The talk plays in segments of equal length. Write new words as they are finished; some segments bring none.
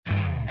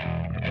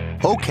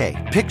Okay,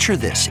 picture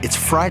this. It's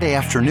Friday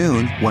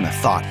afternoon when a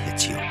thought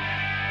hits you.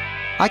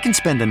 I can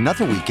spend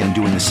another weekend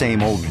doing the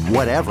same old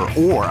whatever,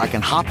 or I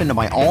can hop into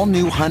my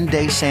all-new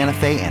Hyundai Santa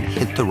Fe and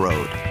hit the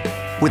road.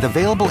 With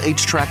available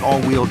H-Track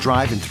all-wheel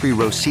drive and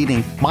 3-row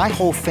seating, my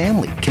whole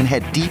family can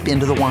head deep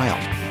into the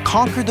wild.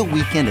 Conquer the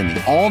weekend in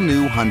the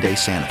all-new Hyundai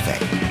Santa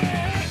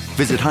Fe.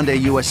 Visit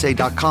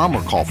HyundaiUSA.com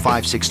or call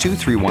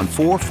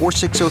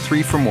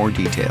 562-314-4603 for more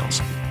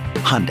details.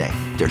 Hyundai,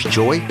 there's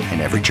joy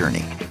in every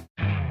journey.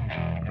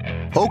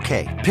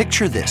 Okay,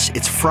 picture this.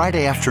 It's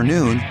Friday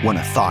afternoon when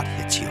a thought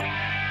hits you.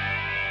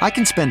 I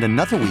can spend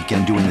another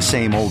weekend doing the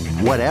same old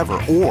whatever,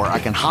 or I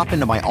can hop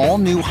into my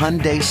all-new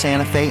Hyundai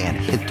Santa Fe and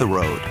hit the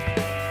road.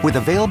 With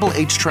available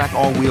H-Track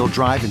all-wheel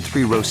drive and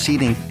 3-row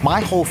seating, my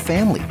whole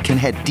family can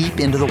head deep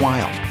into the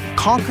wild.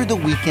 Conquer the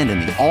weekend in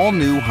the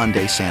all-new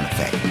Hyundai Santa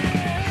Fe.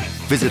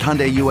 Visit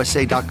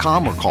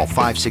HyundaiUSA.com or call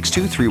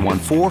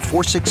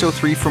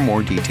 562-314-4603 for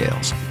more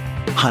details.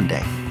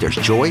 Hyundai, there's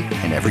joy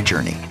in every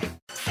journey.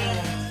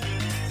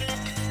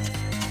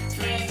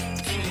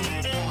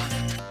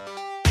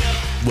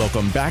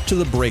 Welcome back to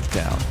The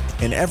Breakdown,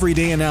 an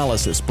everyday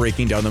analysis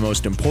breaking down the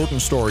most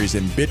important stories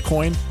in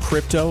Bitcoin,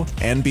 crypto,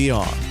 and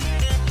beyond.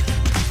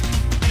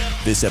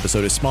 This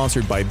episode is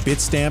sponsored by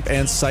Bitstamp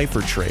and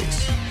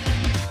CipherTrace.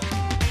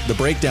 The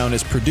Breakdown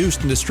is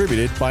produced and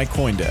distributed by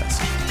CoinDesk.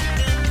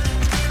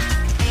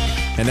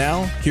 And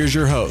now, here's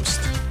your host,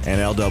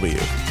 NLW.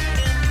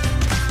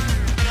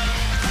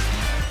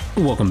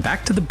 Welcome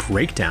back to The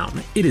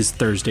Breakdown. It is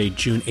Thursday,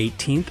 June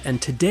 18th,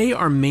 and today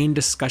our main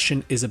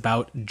discussion is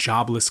about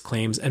jobless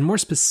claims, and more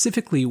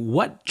specifically,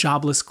 what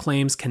jobless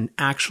claims can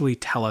actually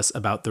tell us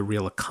about the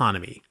real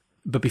economy.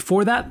 But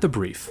before that, the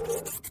brief.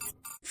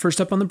 First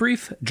up on the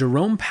brief,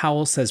 Jerome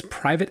Powell says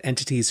private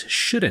entities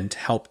shouldn't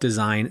help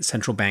design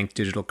central bank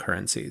digital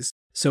currencies.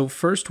 So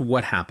first,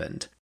 what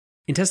happened?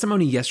 In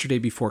testimony yesterday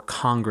before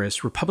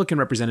Congress, Republican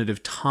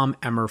Representative Tom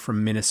Emmer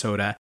from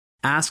Minnesota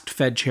asked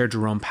Fed Chair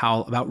Jerome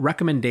Powell about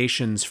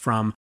recommendations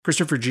from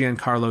Christopher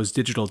Giancarlo's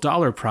Digital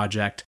Dollar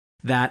Project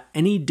that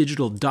any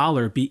digital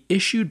dollar be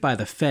issued by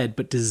the Fed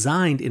but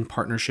designed in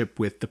partnership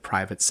with the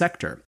private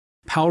sector.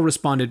 Powell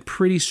responded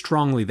pretty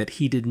strongly that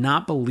he did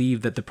not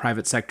believe that the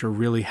private sector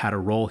really had a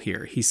role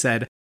here. He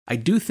said, "I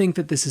do think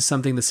that this is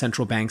something the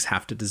central banks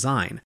have to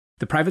design.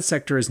 The private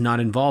sector is not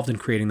involved in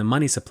creating the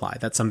money supply.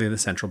 That's something the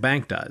central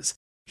bank does."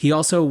 He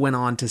also went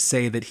on to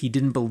say that he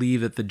didn't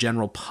believe that the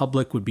general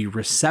public would be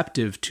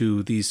receptive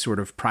to these sort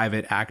of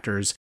private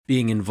actors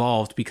being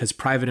involved because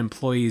private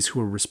employees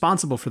who are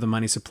responsible for the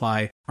money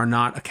supply are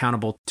not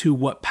accountable to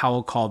what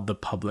Powell called the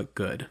public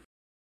good.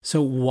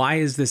 So why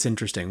is this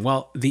interesting?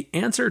 Well, the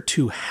answer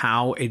to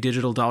how a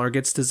digital dollar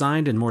gets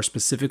designed, and more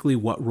specifically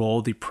what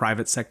role the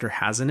private sector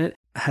has in it,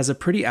 has a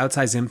pretty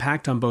outsized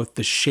impact on both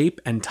the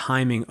shape and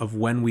timing of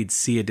when we'd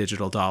see a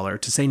digital dollar,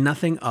 to say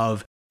nothing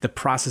of the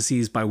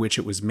processes by which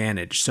it was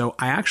managed. So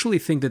I actually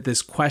think that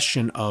this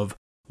question of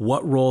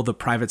what role the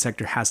private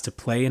sector has to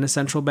play in a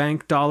central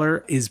bank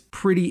dollar is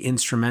pretty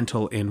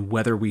instrumental in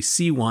whether we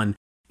see one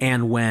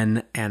and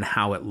when and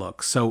how it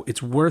looks. So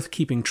it's worth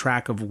keeping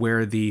track of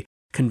where the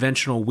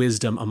conventional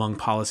wisdom among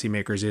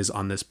policymakers is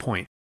on this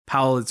point.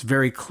 Powell, it's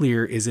very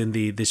clear, is in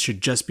this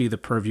should just be the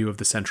purview of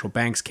the central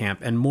bank's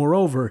camp. And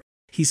moreover,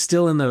 he's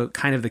still in the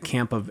kind of the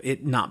camp of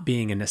it not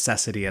being a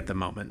necessity at the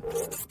moment.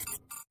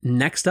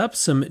 Next up,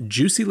 some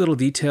juicy little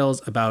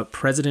details about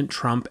President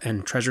Trump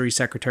and Treasury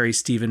Secretary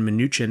Steven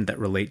Mnuchin that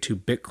relate to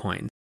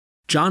Bitcoin.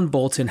 John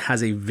Bolton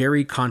has a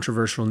very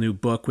controversial new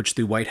book, which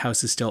the White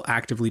House is still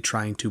actively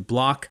trying to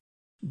block.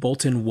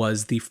 Bolton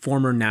was the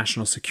former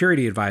national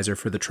security advisor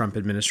for the Trump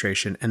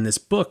administration, and this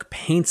book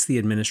paints the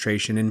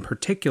administration, in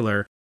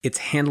particular, its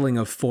handling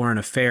of foreign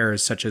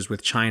affairs, such as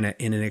with China,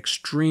 in an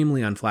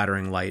extremely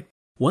unflattering light.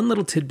 One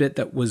little tidbit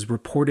that was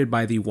reported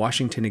by the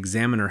Washington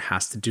Examiner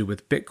has to do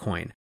with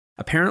Bitcoin.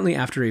 Apparently,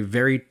 after a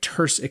very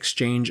terse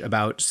exchange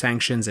about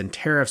sanctions and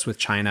tariffs with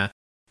China,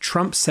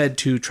 Trump said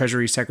to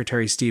Treasury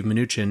Secretary Steve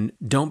Mnuchin,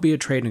 "Don't be a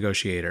trade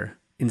negotiator.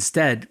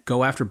 Instead,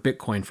 go after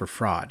Bitcoin for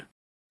fraud."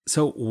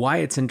 So why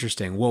it's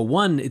interesting? Well,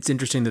 one, it's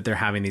interesting that they're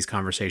having these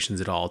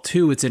conversations at all.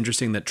 Two, it's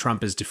interesting that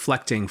Trump is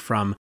deflecting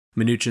from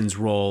Mnuchin's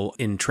role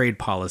in trade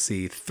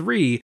policy.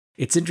 Three,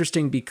 it's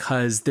interesting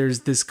because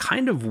there's this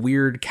kind of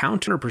weird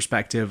counter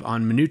perspective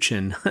on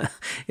Mnuchin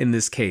in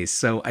this case.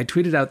 So I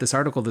tweeted out this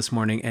article this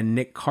morning, and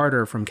Nick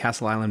Carter from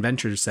Castle Island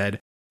Ventures said,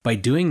 "By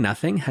doing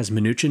nothing, has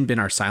Mnuchin been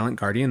our silent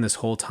guardian this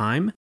whole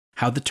time?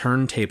 How the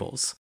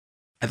turntables."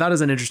 I thought it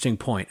was an interesting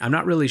point. I'm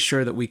not really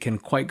sure that we can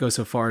quite go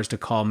so far as to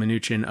call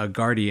Mnuchin a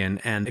guardian.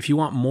 And if you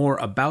want more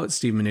about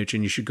Steve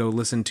Mnuchin, you should go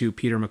listen to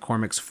Peter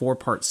McCormick's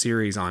 4-part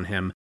series on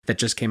him that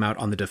just came out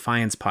on the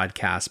Defiance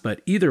podcast.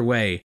 But either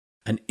way,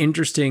 an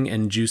interesting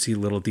and juicy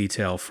little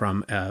detail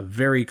from a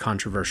very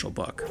controversial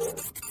book.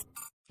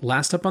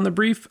 Last up on the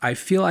brief, I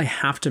feel I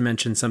have to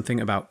mention something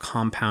about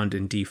Compound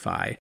and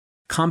DeFi.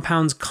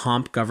 Compound's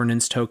Comp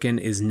Governance token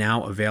is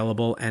now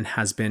available and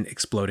has been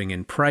exploding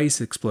in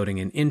price, exploding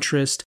in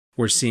interest.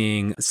 We're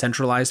seeing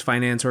centralized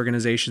finance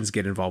organizations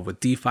get involved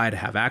with DeFi to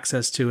have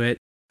access to it.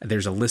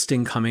 There's a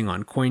listing coming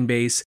on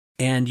Coinbase,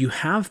 and you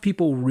have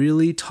people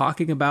really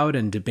talking about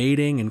and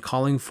debating and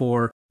calling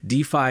for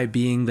DeFi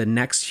being the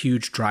next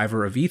huge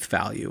driver of ETH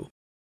value.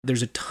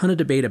 There's a ton of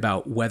debate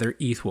about whether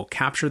ETH will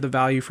capture the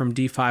value from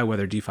DeFi,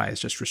 whether DeFi is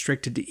just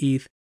restricted to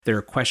ETH. There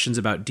are questions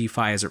about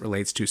DeFi as it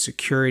relates to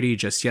security.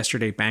 Just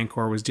yesterday,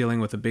 Bancor was dealing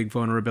with a big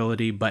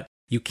vulnerability, but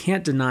you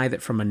can't deny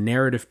that from a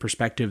narrative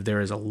perspective, there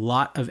is a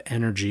lot of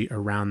energy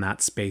around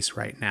that space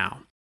right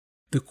now.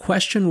 The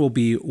question will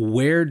be,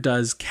 where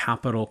does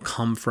capital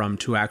come from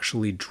to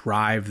actually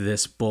drive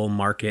this bull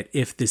market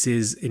if this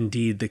is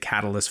indeed the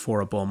catalyst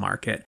for a bull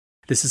market?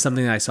 This is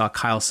something that I saw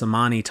Kyle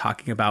Samani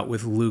talking about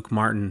with Luke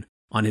Martin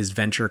on his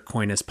Venture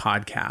Coinist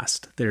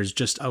podcast. There's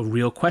just a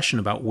real question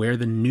about where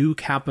the new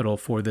capital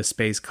for this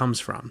space comes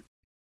from.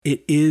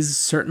 It is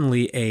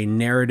certainly a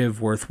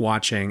narrative worth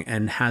watching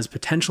and has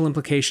potential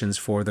implications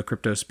for the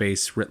crypto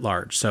space writ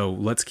large. So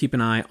let's keep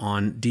an eye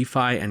on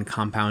DeFi and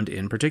Compound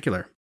in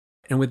particular.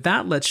 And with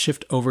that, let's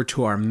shift over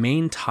to our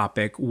main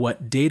topic,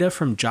 what data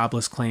from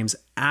jobless claims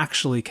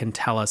actually can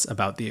tell us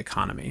about the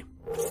economy.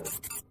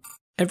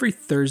 Every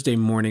Thursday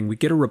morning, we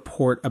get a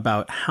report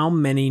about how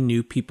many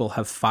new people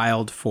have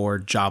filed for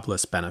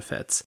jobless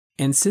benefits.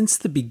 And since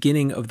the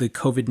beginning of the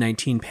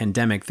COVID-19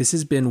 pandemic, this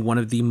has been one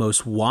of the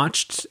most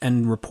watched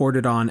and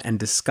reported on and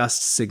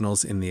discussed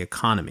signals in the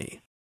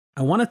economy.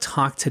 I want to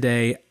talk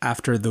today,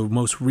 after the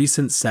most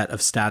recent set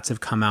of stats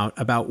have come out,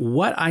 about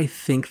what I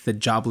think the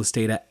jobless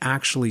data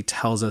actually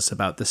tells us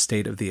about the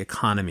state of the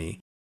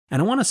economy.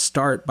 And I want to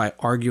start by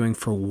arguing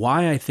for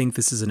why I think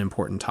this is an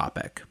important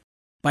topic.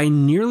 By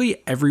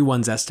nearly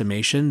everyone's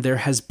estimation, there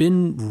has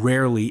been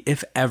rarely,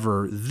 if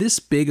ever, this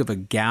big of a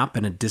gap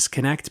and a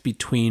disconnect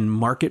between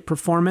market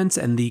performance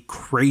and the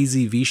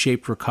crazy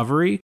V-shaped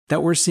recovery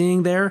that we're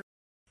seeing there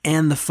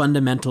and the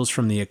fundamentals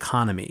from the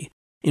economy.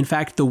 In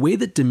fact, the way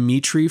that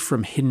Dimitri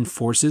from Hidden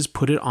Forces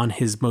put it on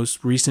his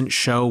most recent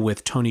show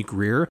with Tony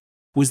Greer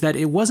was that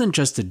it wasn't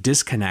just a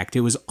disconnect,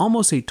 it was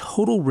almost a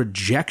total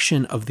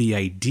rejection of the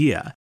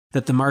idea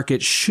that the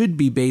market should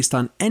be based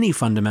on any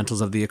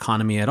fundamentals of the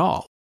economy at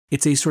all.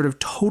 It's a sort of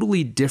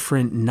totally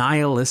different,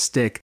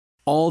 nihilistic,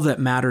 all that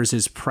matters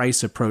is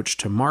price approach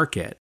to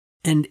market.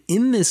 And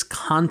in this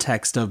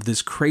context of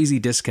this crazy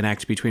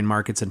disconnect between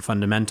markets and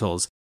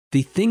fundamentals,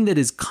 the thing that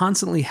is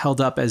constantly held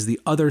up as the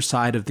other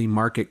side of the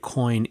market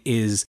coin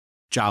is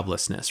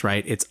joblessness,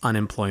 right? It's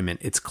unemployment,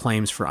 it's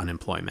claims for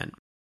unemployment.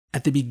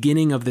 At the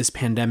beginning of this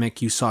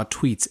pandemic, you saw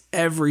tweets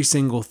every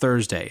single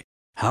Thursday.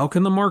 How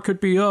can the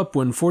market be up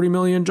when 40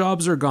 million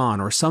jobs are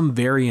gone, or some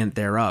variant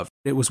thereof?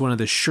 It was one of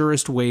the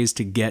surest ways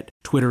to get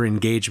Twitter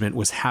engagement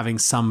was having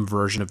some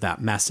version of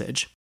that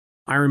message.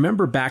 I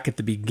remember back at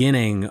the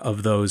beginning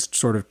of those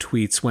sort of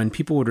tweets when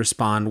people would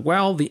respond,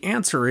 well, the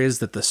answer is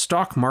that the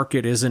stock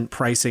market isn't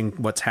pricing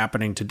what's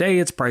happening today,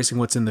 it's pricing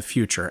what's in the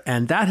future.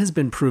 And that has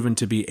been proven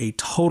to be a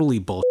totally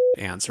bullshit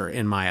answer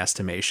in my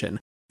estimation.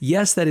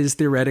 Yes, that is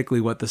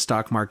theoretically what the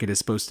stock market is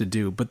supposed to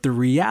do, but the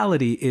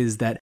reality is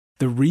that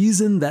the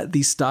reason that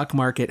the stock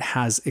market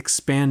has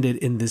expanded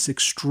in this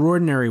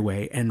extraordinary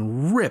way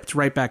and ripped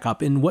right back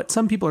up in what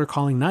some people are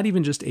calling not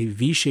even just a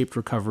V-shaped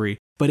recovery,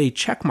 but a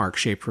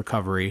checkmark-shaped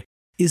recovery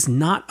is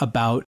not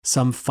about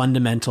some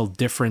fundamental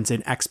difference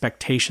in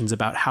expectations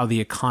about how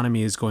the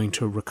economy is going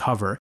to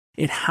recover.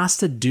 It has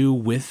to do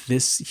with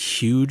this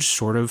huge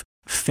sort of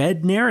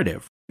Fed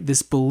narrative,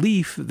 this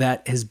belief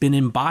that has been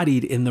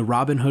embodied in the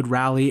Robin Hood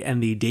rally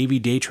and the Davey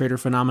day trader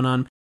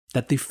phenomenon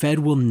that the Fed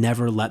will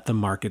never let the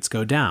markets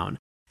go down.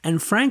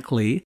 And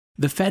frankly,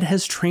 the Fed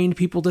has trained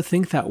people to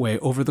think that way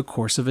over the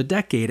course of a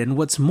decade. And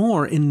what's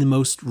more, in the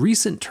most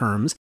recent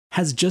terms,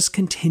 has just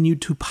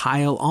continued to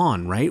pile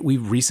on, right?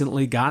 We've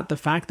recently got the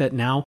fact that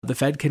now the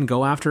Fed can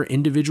go after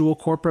individual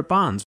corporate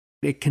bonds.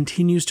 It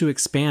continues to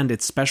expand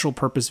its special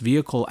purpose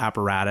vehicle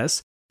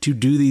apparatus to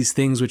do these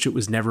things which it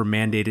was never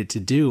mandated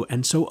to do.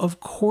 And so, of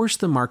course,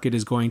 the market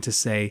is going to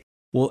say,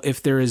 well,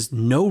 if there is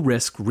no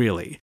risk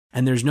really,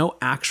 and there's no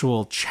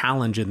actual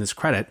challenge in this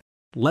credit,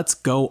 let's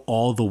go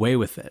all the way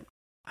with it.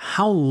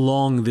 How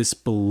long this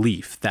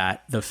belief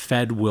that the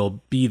Fed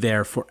will be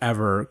there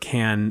forever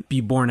can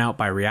be borne out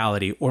by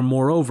reality, or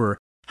moreover,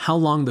 how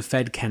long the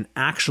Fed can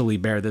actually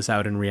bear this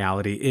out in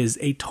reality is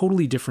a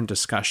totally different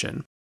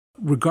discussion.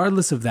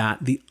 Regardless of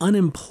that, the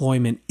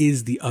unemployment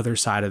is the other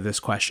side of this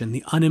question.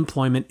 The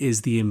unemployment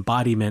is the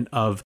embodiment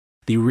of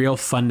the real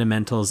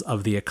fundamentals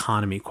of the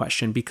economy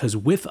question, because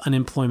with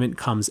unemployment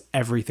comes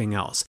everything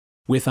else.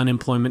 With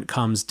unemployment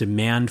comes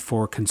demand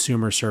for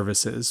consumer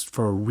services,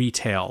 for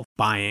retail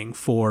buying,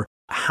 for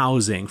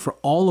housing, for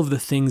all of the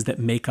things that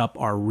make up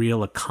our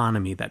real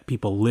economy that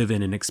people live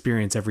in and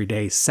experience every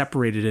day,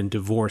 separated and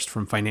divorced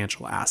from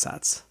financial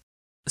assets.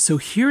 So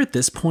here at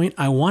this point,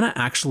 I want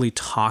to actually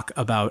talk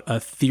about a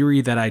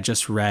theory that I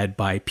just read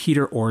by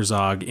Peter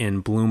Orszag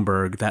in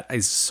Bloomberg that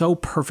is so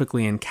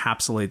perfectly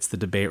encapsulates the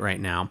debate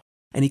right now.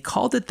 And he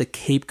called it the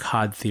Cape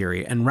Cod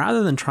theory. And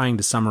rather than trying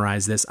to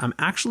summarize this, I'm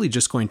actually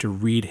just going to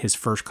read his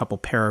first couple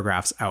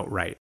paragraphs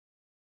outright.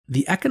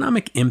 The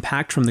economic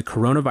impact from the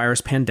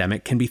coronavirus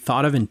pandemic can be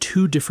thought of in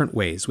two different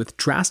ways, with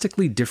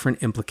drastically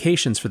different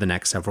implications for the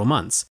next several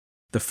months.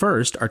 The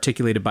first,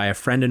 articulated by a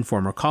friend and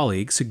former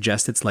colleague,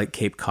 suggests it's like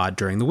Cape Cod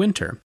during the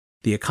winter.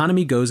 The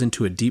economy goes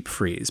into a deep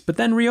freeze, but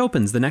then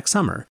reopens the next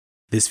summer.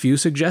 This view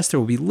suggests there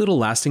will be little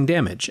lasting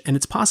damage, and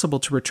it's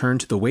possible to return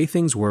to the way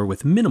things were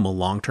with minimal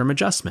long-term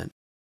adjustment.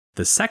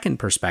 The second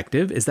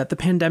perspective is that the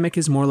pandemic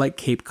is more like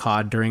Cape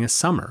Cod during a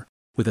summer,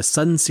 with a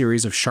sudden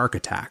series of shark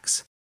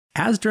attacks.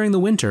 As during the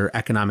winter,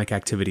 economic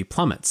activity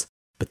plummets,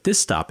 but this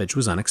stoppage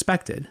was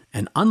unexpected,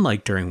 and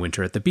unlike during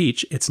winter at the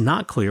beach, it's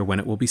not clear when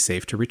it will be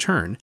safe to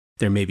return.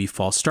 There may be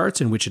false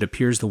starts in which it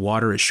appears the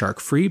water is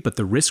shark-free, but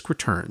the risk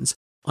returns.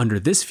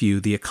 Under this view,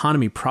 the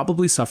economy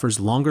probably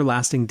suffers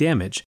longer-lasting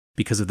damage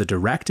because of the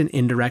direct and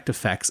indirect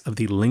effects of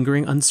the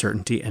lingering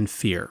uncertainty and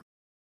fear.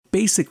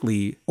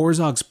 Basically,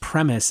 Orzog's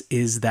premise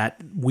is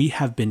that we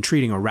have been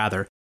treating, or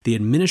rather, the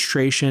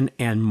administration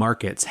and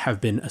markets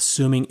have been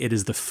assuming it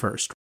is the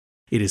first.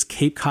 It is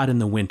Cape Cod in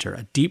the winter,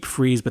 a deep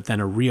freeze, but then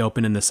a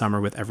reopen in the summer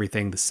with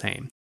everything the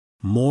same.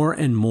 More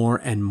and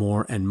more and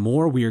more and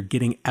more, we are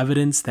getting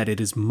evidence that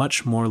it is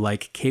much more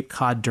like Cape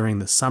Cod during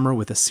the summer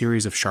with a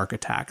series of shark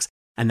attacks.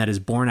 And that is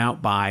borne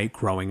out by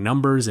growing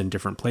numbers in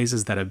different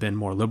places that have been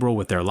more liberal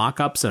with their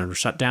lockups or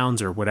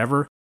shutdowns or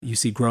whatever. You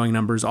see growing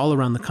numbers all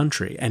around the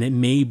country, and it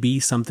may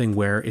be something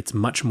where it's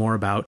much more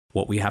about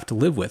what we have to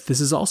live with. This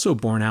is also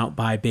borne out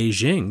by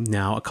Beijing,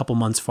 now a couple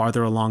months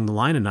farther along the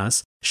line in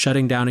us,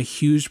 shutting down a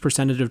huge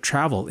percentage of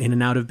travel in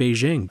and out of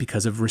Beijing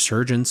because of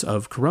resurgence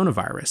of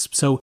coronavirus.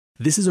 So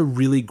this is a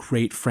really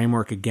great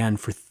framework, again,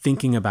 for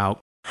thinking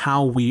about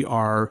how we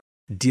are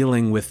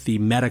dealing with the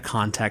meta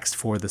context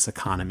for this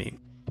economy.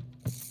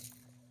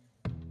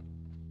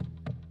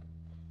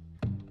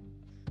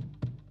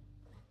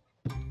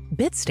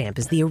 Bitstamp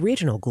is the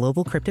original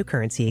global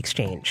cryptocurrency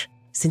exchange.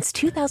 Since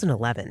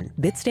 2011,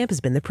 Bitstamp has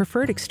been the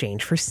preferred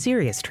exchange for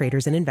serious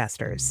traders and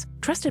investors,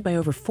 trusted by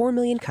over 4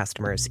 million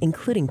customers,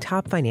 including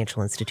top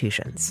financial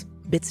institutions.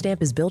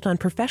 Bitstamp is built on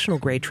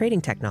professional-grade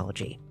trading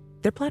technology.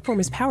 Their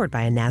platform is powered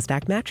by a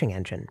NASDAQ matching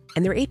engine,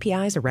 and their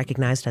APIs are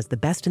recognized as the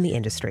best in the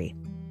industry.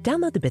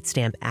 Download the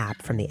Bitstamp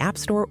app from the App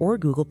Store or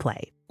Google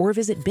Play, or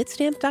visit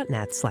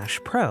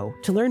bitstamp.net/pro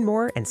to learn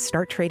more and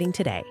start trading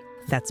today.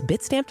 That's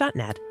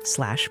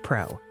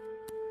bitstamp.net/pro.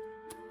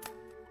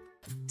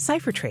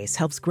 CipherTrace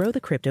helps grow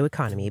the crypto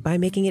economy by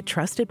making it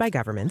trusted by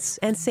governments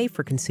and safe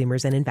for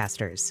consumers and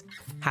investors.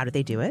 How do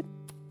they do it?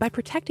 By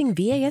protecting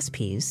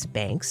VASPs,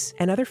 banks,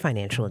 and other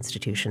financial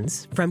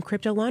institutions from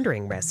crypto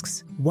laundering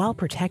risks while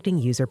protecting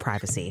user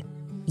privacy.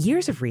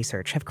 Years of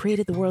research have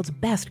created the world's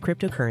best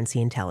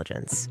cryptocurrency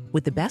intelligence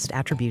with the best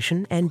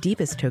attribution and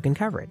deepest token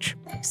coverage.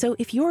 So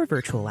if your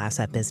virtual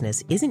asset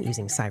business isn't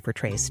using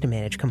CipherTrace to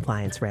manage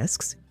compliance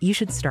risks, you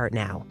should start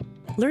now.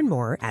 Learn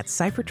more at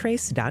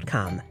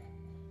CipherTrace.com.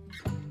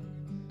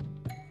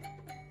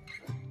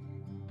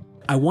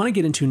 I want to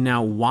get into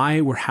now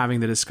why we're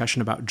having the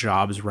discussion about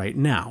jobs right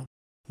now.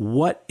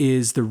 What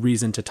is the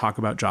reason to talk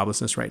about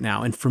joblessness right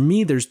now? And for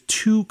me, there's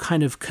two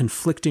kind of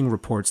conflicting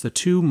reports. The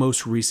two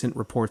most recent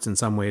reports in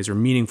some ways, or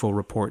meaningful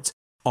reports,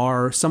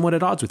 are somewhat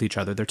at odds with each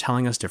other. They're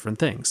telling us different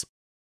things.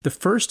 The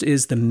first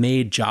is the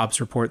May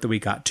jobs report that we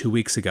got 2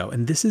 weeks ago.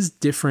 And this is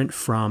different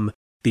from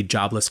the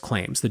jobless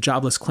claims. The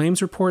jobless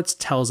claims reports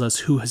tells us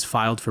who has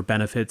filed for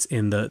benefits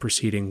in the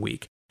preceding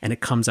week, and it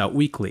comes out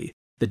weekly.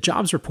 The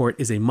jobs report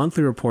is a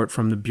monthly report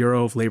from the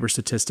Bureau of Labor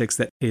Statistics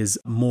that is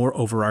more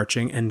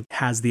overarching and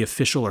has the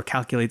official, or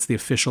calculates the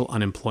official,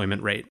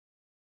 unemployment rate.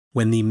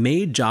 When the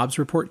May jobs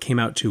report came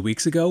out 2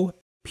 weeks ago,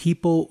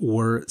 people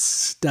were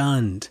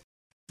stunned.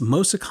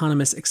 Most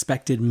economists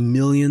expected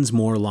millions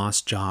more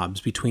lost jobs,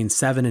 between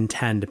 7 and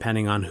 10,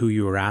 depending on who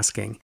you were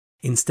asking.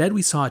 Instead,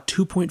 we saw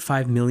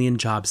 2.5 million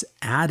jobs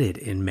added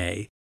in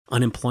May.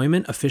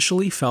 Unemployment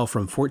officially fell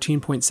from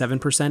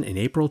 14.7% in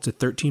April to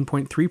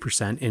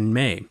 13.3% in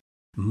May.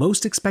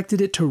 Most expected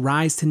it to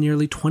rise to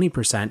nearly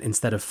 20%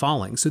 instead of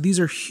falling, so these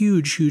are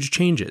huge, huge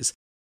changes.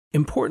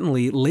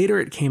 Importantly, later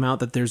it came out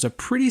that there's a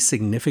pretty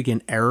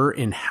significant error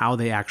in how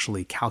they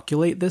actually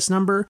calculate this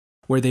number,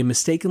 where they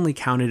mistakenly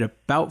counted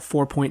about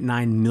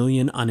 4.9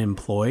 million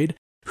unemployed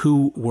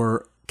who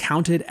were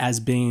counted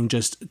as being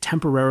just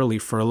temporarily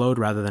furloughed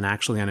rather than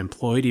actually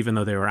unemployed, even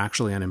though they were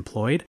actually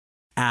unemployed,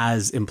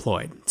 as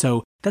employed.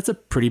 So that's a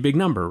pretty big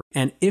number.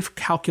 And if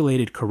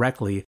calculated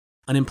correctly,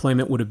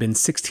 unemployment would have been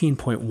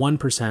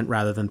 16.1%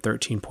 rather than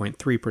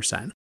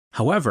 13.3%.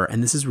 However,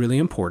 and this is really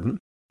important,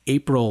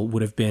 April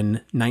would have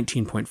been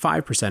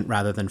 19.5%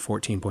 rather than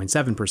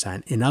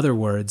 14.7%. In other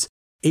words,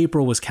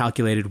 April was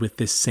calculated with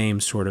this same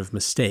sort of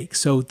mistake.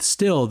 So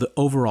still, the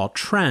overall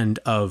trend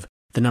of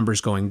the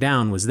numbers going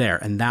down was there,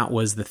 and that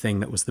was the thing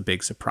that was the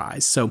big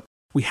surprise. So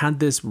we had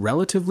this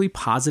relatively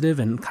positive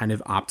and kind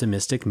of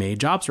optimistic May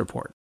jobs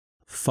report.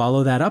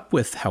 Follow that up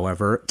with,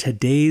 however,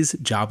 today's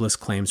jobless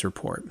claims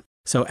report.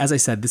 So as I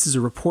said, this is a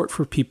report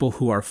for people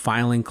who are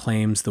filing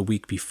claims the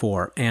week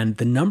before, and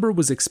the number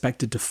was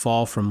expected to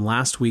fall from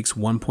last week's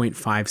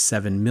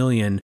 1.57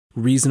 million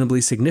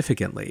reasonably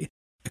significantly.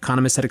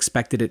 Economists had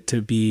expected it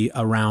to be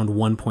around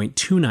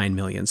 1.29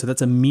 million. So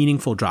that's a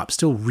meaningful drop.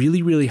 Still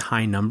really, really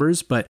high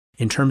numbers, but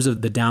in terms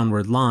of the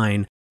downward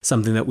line,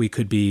 something that we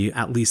could be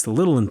at least a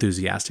little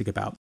enthusiastic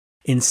about.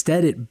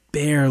 Instead, it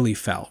barely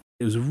fell.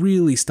 It was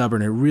really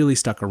stubborn. It really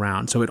stuck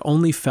around. So it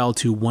only fell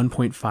to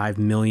 1.5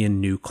 million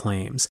new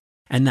claims.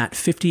 And that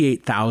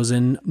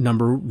 58,000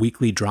 number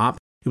weekly drop,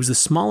 it was the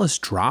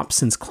smallest drop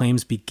since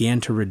claims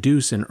began to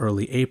reduce in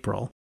early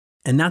April.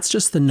 And that's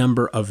just the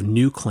number of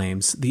new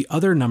claims. The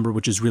other number,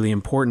 which is really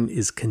important,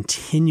 is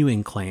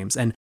continuing claims.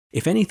 And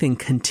if anything,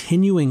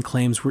 continuing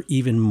claims were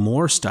even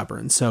more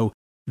stubborn. So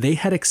they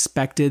had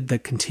expected the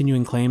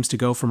continuing claims to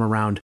go from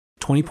around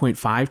 20.5,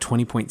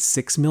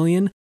 20.6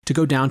 million to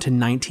go down to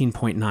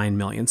 19.9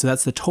 million. So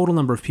that's the total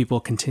number of people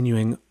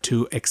continuing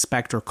to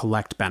expect or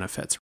collect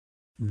benefits.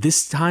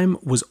 This time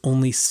was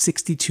only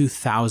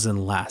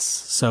 62,000 less.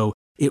 So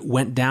it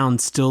went down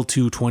still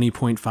to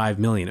 20.5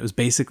 million. It was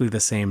basically the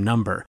same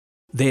number.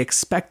 They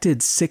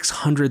expected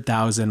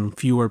 600,000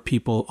 fewer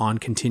people on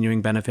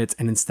continuing benefits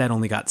and instead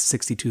only got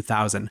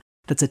 62,000.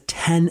 That's a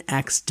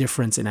 10x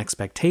difference in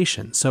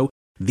expectation. So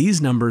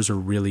these numbers are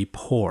really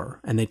poor,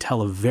 and they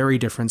tell a very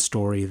different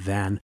story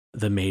than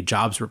the May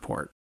jobs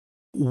report.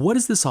 What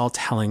is this all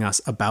telling us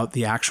about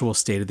the actual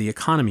state of the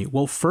economy?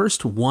 Well,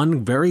 first,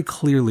 one, very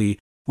clearly,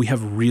 we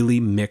have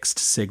really mixed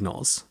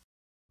signals.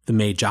 The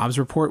May jobs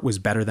report was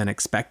better than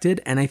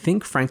expected, and I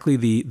think, frankly,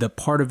 the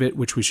part of it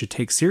which we should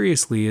take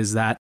seriously is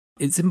that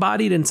it's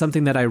embodied in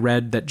something that I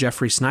read that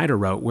Jeffrey Snyder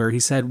wrote, where he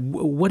said,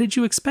 what did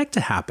you expect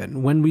to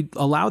happen? When we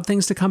allowed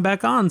things to come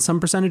back on, some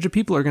percentage of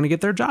people are going to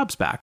get their jobs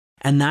back.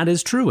 And that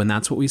is true, and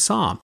that's what we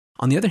saw.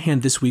 On the other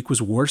hand, this week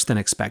was worse than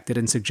expected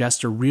and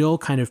suggests a real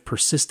kind of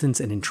persistence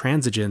and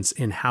intransigence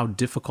in how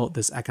difficult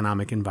this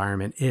economic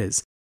environment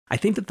is. I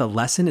think that the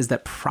lesson is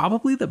that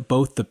probably that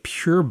both the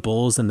pure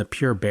bulls and the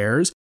pure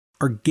bears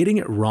are getting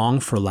it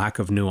wrong for lack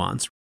of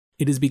nuance.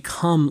 It has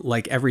become,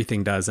 like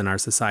everything does in our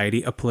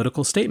society, a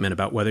political statement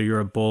about whether you're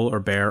a bull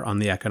or bear on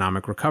the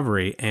economic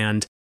recovery.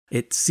 And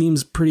it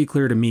seems pretty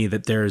clear to me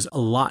that there's a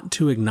lot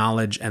to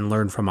acknowledge and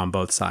learn from on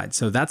both sides.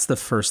 So that's the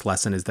first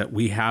lesson, is that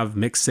we have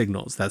mixed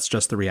signals. That's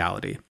just the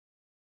reality.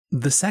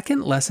 The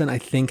second lesson, I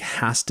think,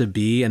 has to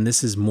be, and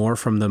this is more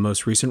from the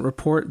most recent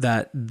report,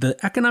 that the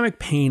economic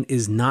pain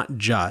is not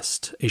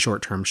just a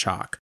short-term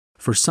shock.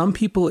 For some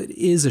people, it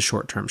is a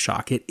short-term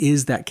shock. It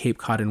is that Cape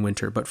Cod in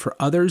winter. But for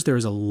others, there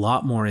is a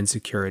lot more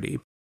insecurity.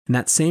 In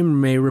that same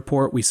May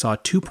report, we saw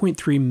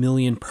 2.3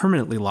 million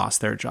permanently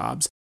lost their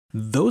jobs.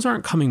 Those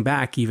aren't coming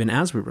back even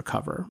as we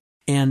recover.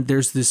 And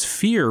there's this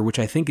fear, which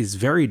I think is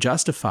very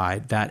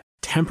justified, that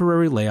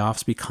temporary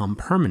layoffs become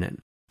permanent.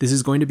 This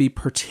is going to be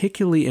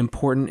particularly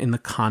important in the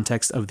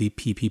context of the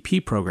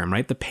PPP program,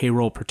 right? The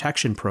payroll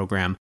protection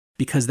program,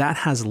 because that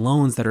has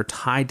loans that are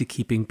tied to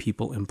keeping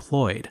people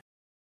employed.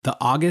 The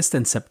August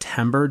and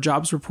September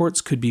jobs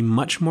reports could be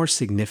much more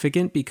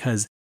significant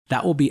because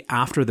that will be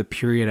after the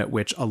period at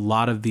which a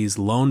lot of these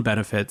loan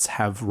benefits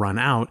have run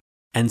out.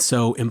 And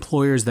so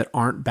employers that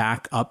aren't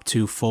back up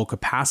to full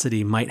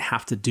capacity might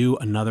have to do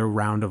another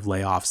round of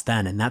layoffs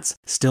then. And that's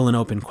still an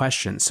open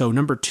question. So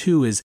number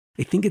two is,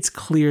 I think it's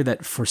clear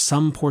that for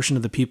some portion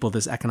of the people,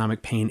 this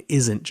economic pain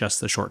isn't just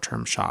the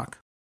short-term shock.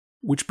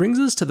 Which brings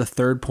us to the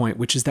third point,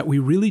 which is that we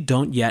really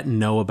don't yet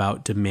know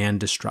about demand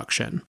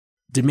destruction.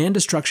 Demand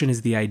destruction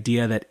is the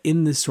idea that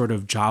in this sort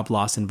of job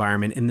loss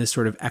environment, in this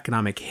sort of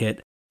economic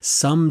hit,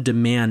 some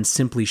demand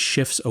simply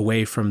shifts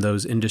away from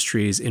those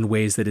industries in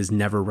ways that is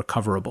never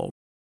recoverable.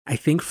 I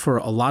think for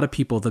a lot of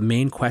people, the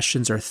main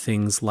questions are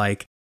things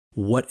like,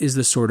 what is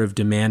the sort of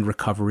demand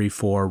recovery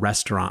for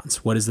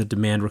restaurants? What is the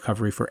demand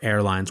recovery for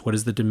airlines? What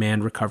is the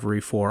demand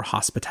recovery for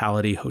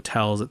hospitality,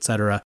 hotels,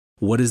 etc.?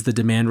 What is the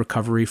demand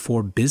recovery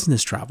for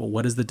business travel?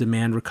 What is the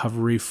demand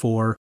recovery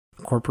for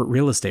corporate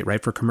real estate,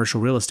 right? For commercial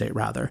real estate,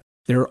 rather.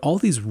 There are all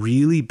these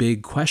really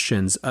big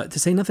questions, to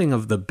say nothing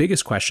of the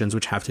biggest questions,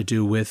 which have to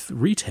do with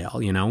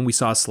retail. You know, we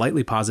saw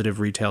slightly positive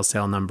retail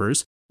sale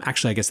numbers.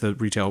 Actually, I guess the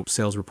retail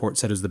sales report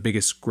said it was the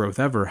biggest growth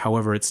ever.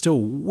 However, it's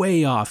still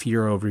way off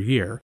year over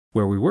year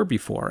where we were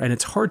before. And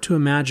it's hard to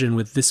imagine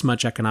with this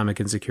much economic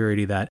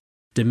insecurity that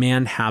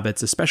demand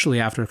habits,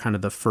 especially after kind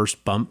of the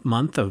first bump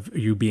month of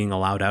you being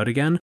allowed out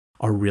again,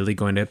 are really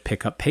going to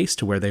pick up pace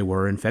to where they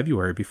were in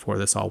February before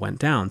this all went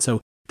down.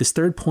 So this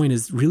third point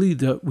is really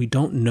that we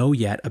don't know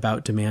yet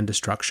about demand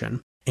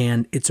destruction,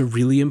 and it's a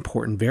really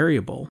important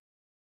variable.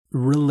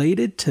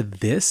 Related to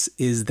this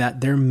is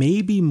that there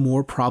may be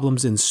more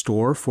problems in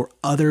store for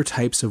other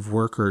types of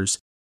workers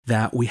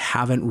that we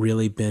haven't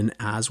really been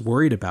as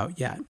worried about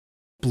yet.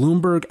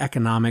 Bloomberg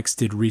Economics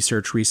did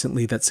research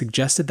recently that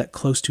suggested that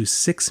close to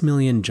 6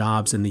 million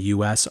jobs in the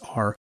US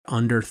are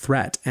under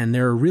threat, and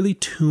there are really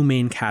two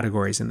main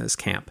categories in this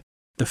camp.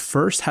 The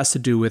first has to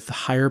do with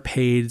higher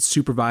paid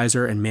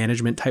supervisor and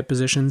management type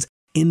positions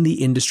in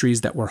the industries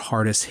that were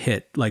hardest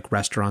hit, like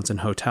restaurants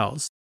and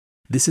hotels.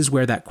 This is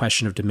where that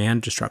question of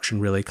demand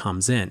destruction really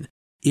comes in.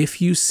 If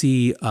you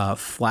see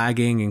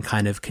flagging and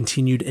kind of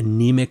continued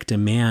anemic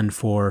demand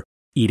for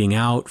eating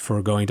out,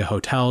 for going to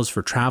hotels,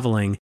 for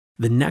traveling,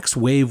 the next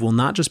wave will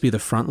not just be the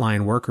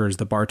frontline workers,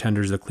 the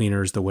bartenders, the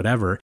cleaners, the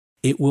whatever.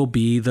 It will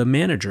be the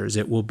managers.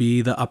 It will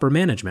be the upper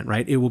management,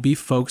 right? It will be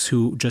folks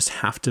who just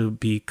have to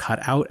be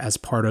cut out as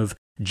part of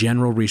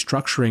general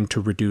restructuring to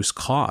reduce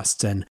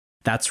costs. And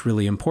that's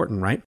really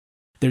important, right?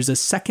 There's a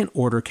second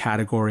order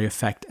category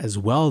effect as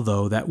well,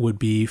 though, that would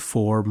be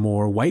for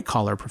more white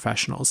collar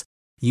professionals.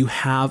 You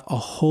have a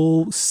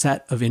whole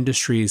set of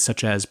industries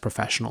such as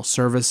professional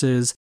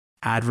services,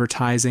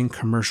 advertising,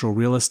 commercial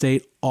real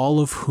estate, all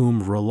of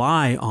whom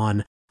rely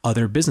on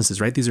other businesses,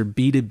 right? These are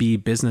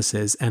B2B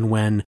businesses. And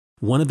when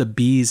one of the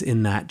Bs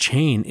in that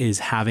chain is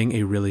having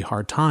a really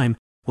hard time,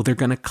 well, they're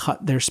going to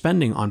cut their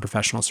spending on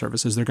professional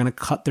services. They're going to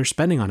cut their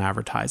spending on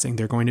advertising.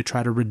 They're going to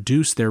try to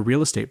reduce their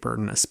real estate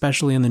burden,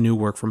 especially in the new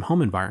work from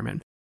home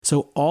environment.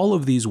 So all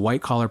of these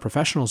white collar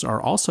professionals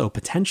are also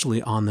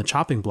potentially on the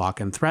chopping block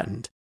and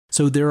threatened.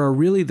 So there are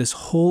really this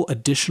whole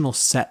additional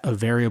set of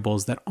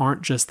variables that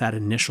aren't just that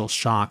initial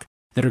shock,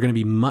 that are going to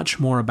be much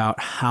more about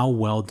how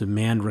well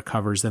demand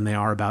recovers than they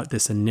are about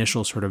this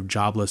initial sort of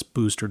jobless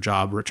boost or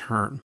job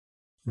return.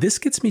 This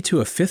gets me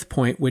to a fifth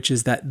point, which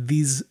is that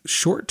these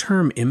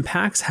short-term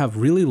impacts have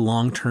really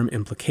long-term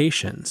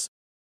implications.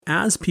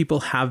 As people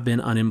have been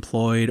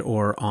unemployed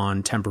or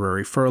on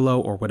temporary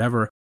furlough or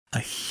whatever, a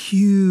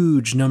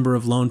huge number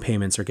of loan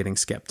payments are getting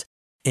skipped.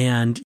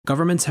 And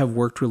governments have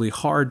worked really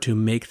hard to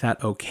make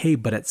that okay,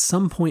 but at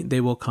some point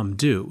they will come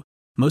due.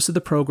 Most of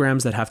the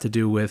programs that have to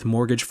do with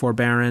mortgage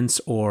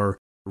forbearance or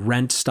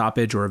rent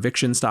stoppage or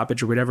eviction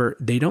stoppage or whatever,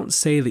 they don't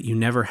say that you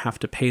never have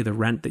to pay the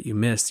rent that you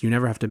missed. You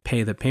never have to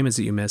pay the payments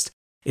that you missed.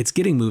 It's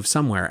getting moved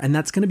somewhere. And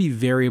that's going to be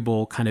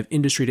variable kind of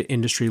industry to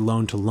industry,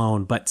 loan to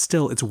loan, but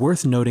still it's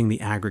worth noting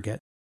the aggregate.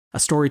 A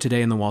story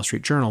today in the Wall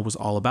Street Journal was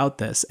all about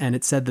this, and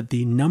it said that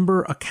the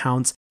number of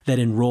accounts that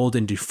enrolled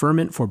in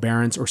deferment,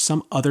 forbearance, or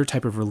some other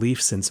type of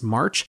relief since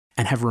March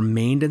and have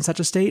remained in such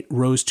a state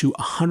rose to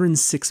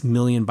 106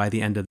 million by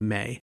the end of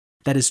May.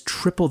 That is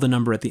triple the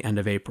number at the end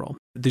of April.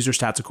 These are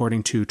stats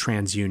according to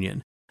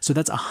TransUnion. So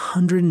that's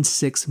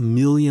 106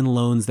 million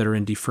loans that are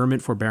in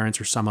deferment,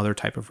 forbearance, or some other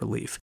type of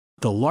relief.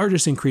 The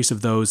largest increase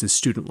of those is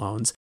student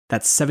loans.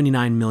 That's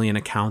 79 million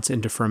accounts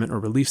in deferment or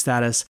relief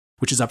status,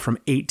 which is up from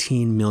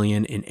 18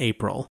 million in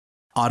April.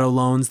 Auto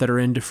loans that are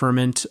in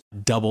deferment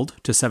doubled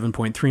to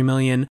 7.3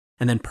 million,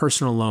 and then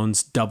personal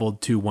loans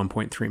doubled to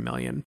 1.3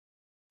 million.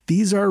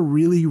 These are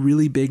really,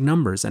 really big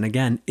numbers. And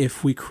again,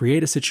 if we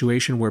create a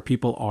situation where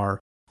people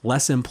are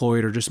less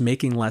employed or just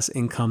making less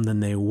income than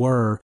they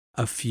were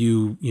a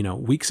few,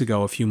 weeks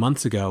ago, a few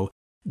months ago,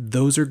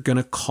 those are going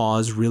to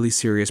cause really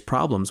serious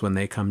problems when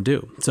they come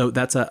due. So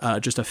that's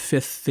just a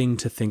fifth thing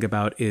to think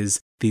about is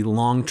the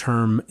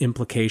long-term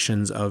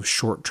implications of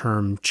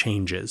short-term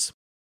changes.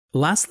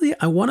 Lastly,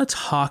 I want to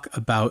talk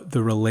about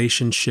the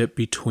relationship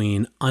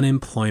between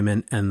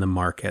unemployment and the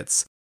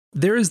markets.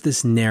 There is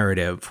this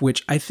narrative,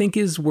 which I think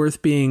is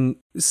worth being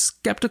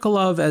skeptical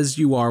of, as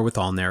you are with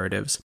all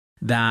narratives,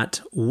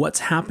 that what's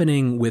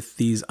happening with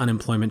these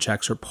unemployment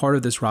checks or part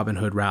of this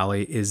Robinhood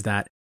rally is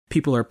that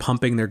people are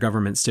pumping their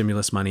government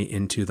stimulus money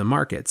into the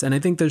markets. And I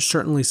think there's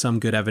certainly some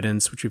good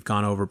evidence, which we've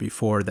gone over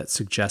before, that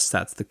suggests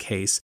that's the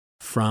case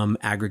from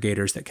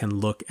aggregators that can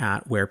look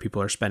at where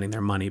people are spending their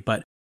money.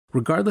 But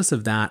regardless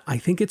of that, I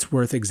think it's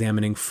worth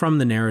examining from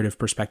the narrative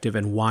perspective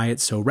and why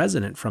it's so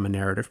resonant from a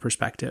narrative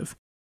perspective.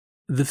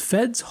 The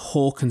Fed's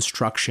whole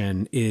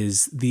construction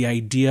is the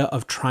idea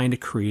of trying to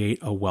create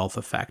a wealth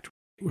effect,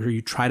 where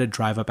you try to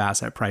drive up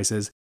asset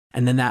prices,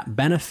 and then that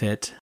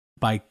benefit,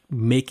 by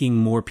making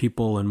more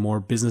people and more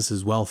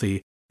businesses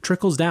wealthy,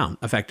 trickles down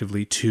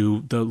effectively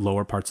to the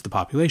lower parts of the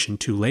population,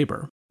 to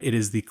labor. It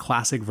is the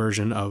classic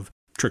version of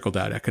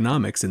trickle-down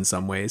economics in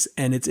some ways,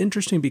 and it's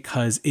interesting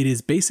because it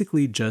is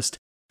basically just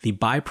the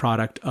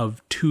byproduct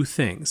of two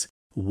things.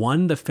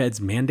 One, the Fed's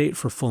mandate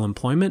for full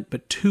employment,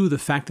 but two, the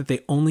fact that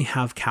they only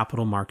have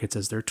capital markets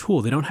as their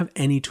tool. They don't have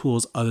any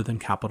tools other than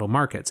capital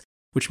markets,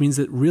 which means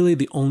that really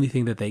the only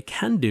thing that they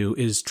can do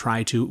is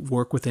try to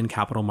work within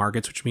capital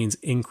markets, which means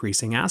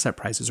increasing asset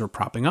prices or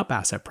propping up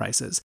asset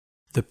prices.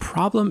 The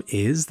problem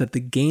is that the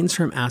gains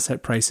from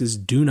asset prices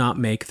do not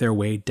make their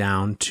way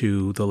down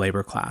to the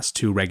labor class,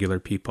 to regular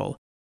people.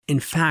 In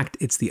fact,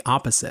 it's the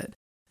opposite.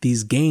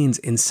 These gains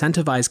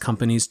incentivize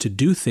companies to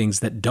do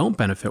things that don't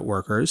benefit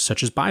workers,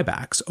 such as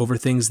buybacks, over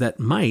things that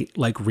might,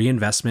 like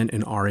reinvestment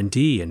in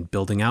R&D and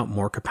building out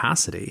more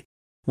capacity.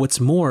 What's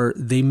more,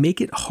 they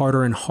make it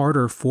harder and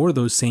harder for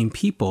those same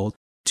people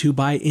to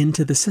buy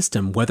into the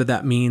system, whether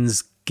that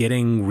means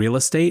getting real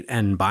estate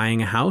and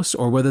buying a house,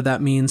 or whether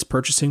that means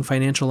purchasing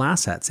financial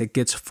assets. It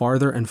gets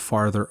farther and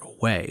farther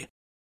away.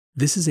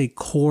 This is a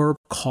core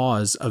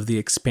cause of the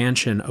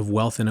expansion of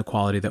wealth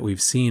inequality that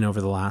we've seen over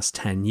the last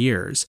 10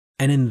 years.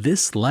 And in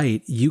this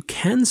light, you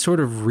can sort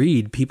of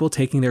read people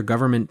taking their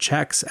government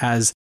checks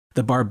as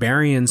the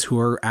barbarians who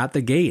are at the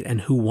gate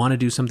and who want to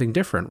do something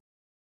different.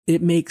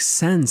 It makes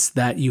sense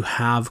that you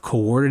have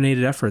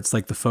coordinated efforts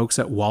like the folks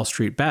at Wall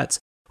Street Bets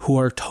who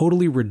are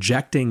totally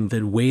rejecting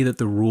the way that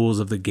the rules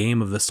of the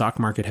game of the stock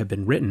market have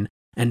been written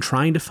and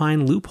trying to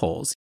find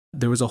loopholes.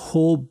 There was a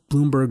whole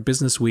Bloomberg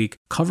Businessweek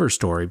cover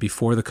story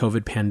before the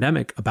COVID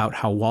pandemic about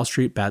how Wall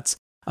Street Bets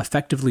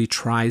effectively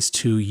tries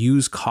to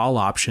use call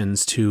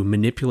options to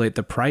manipulate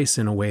the price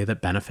in a way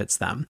that benefits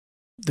them.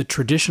 The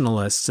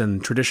traditionalists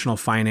and traditional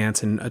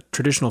finance and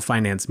traditional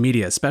finance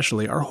media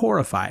especially are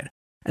horrified.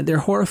 And they're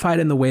horrified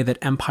in the way that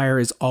Empire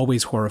is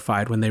always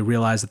horrified when they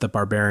realize that the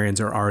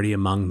barbarians are already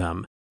among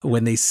them.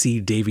 When they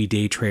see Davy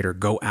Day Trader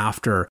go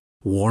after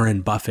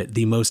Warren Buffett,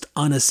 the most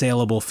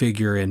unassailable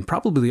figure in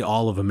probably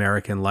all of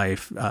American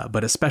life,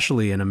 but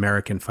especially in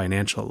American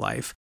financial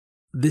life.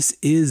 This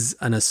is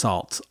an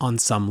assault on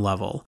some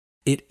level.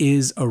 It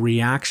is a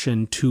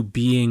reaction to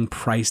being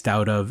priced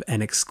out of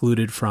and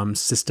excluded from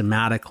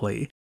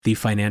systematically the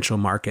financial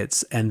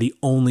markets and the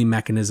only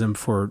mechanism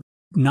for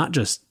not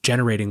just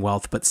generating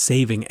wealth, but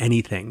saving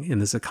anything in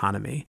this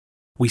economy.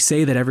 We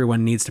say that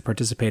everyone needs to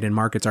participate in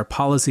markets. Our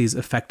policies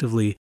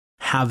effectively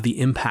have the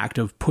impact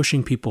of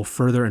pushing people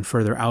further and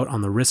further out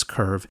on the risk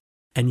curve,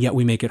 and yet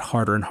we make it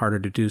harder and harder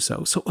to do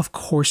so. So of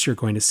course you're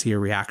going to see a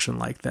reaction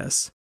like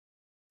this.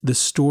 The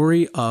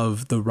story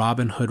of the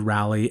Robinhood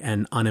rally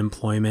and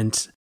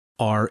unemployment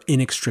are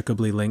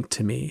inextricably linked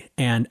to me.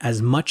 And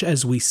as much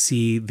as we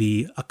see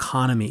the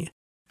economy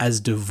as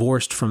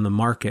divorced from the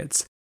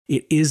markets,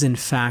 it is in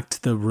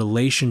fact the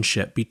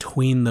relationship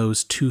between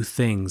those two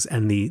things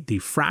and the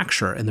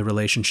fracture in the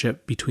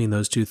relationship between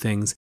those two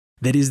things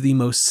that is the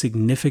most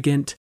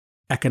significant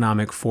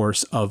economic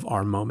force of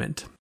our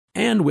moment.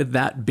 And with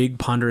that big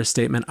ponderous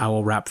statement, I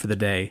will wrap for the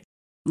day.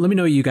 Let me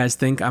know what you guys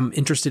think. I'm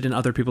interested in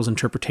other people's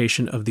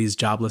interpretation of these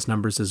jobless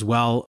numbers as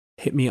well.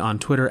 Hit me on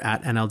Twitter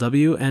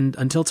 @NLW. And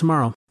until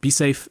tomorrow, be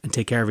safe and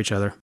take care of each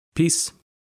other. Peace.